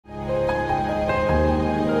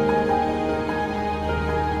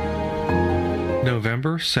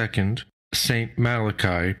November 2nd, Saint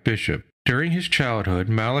Malachi, Bishop. During his childhood,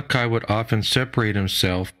 Malachi would often separate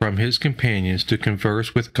himself from his companions to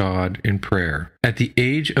converse with God in prayer. At the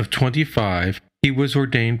age of 25, he was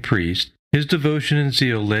ordained priest. His devotion and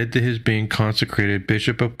zeal led to his being consecrated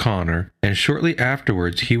Bishop of Connor, and shortly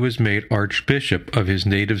afterwards he was made Archbishop of his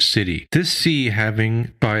native city. This see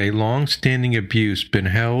having by a long-standing abuse been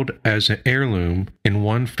held as an heirloom in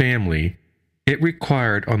one family, it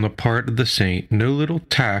required on the part of the saint no little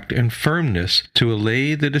tact and firmness to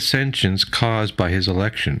allay the dissensions caused by his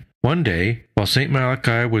election. One day, while St.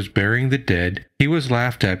 Malachi was burying the dead, he was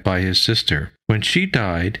laughed at by his sister. When she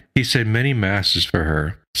died, he said many masses for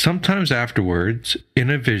her. Sometimes afterwards, in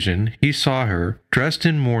a vision, he saw her, dressed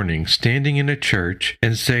in mourning, standing in a church,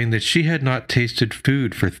 and saying that she had not tasted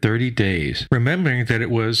food for 30 days. Remembering that it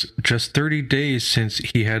was just 30 days since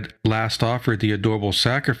he had last offered the adorable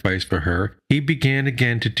sacrifice for her, he began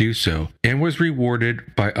again to do so, and was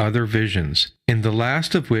rewarded by other visions, in the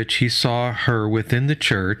last of which he saw her within the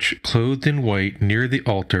church, clothed in white, near the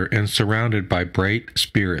altar, and surrounded by bright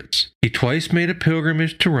spirits. He twice made a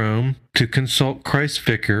pilgrimage to Rome to consult Christ's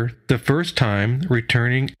vicar, the first time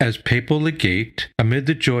returning as papal legate amid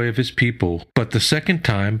the joy of his people, but the second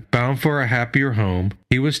time, bound for a happier home,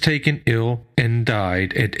 he was taken ill and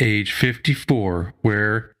died at age 54,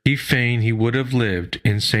 where he fain he would have lived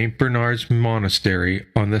in St. Bernard's monastery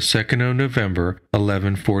on the 2nd of November,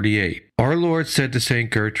 1148. Our Lord said to St.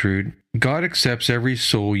 Gertrude, "God accepts every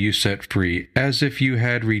soul you set free, as if you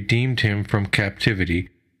had redeemed him from captivity,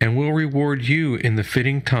 and will reward you in the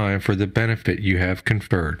fitting time for the benefit you have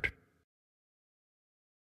conferred."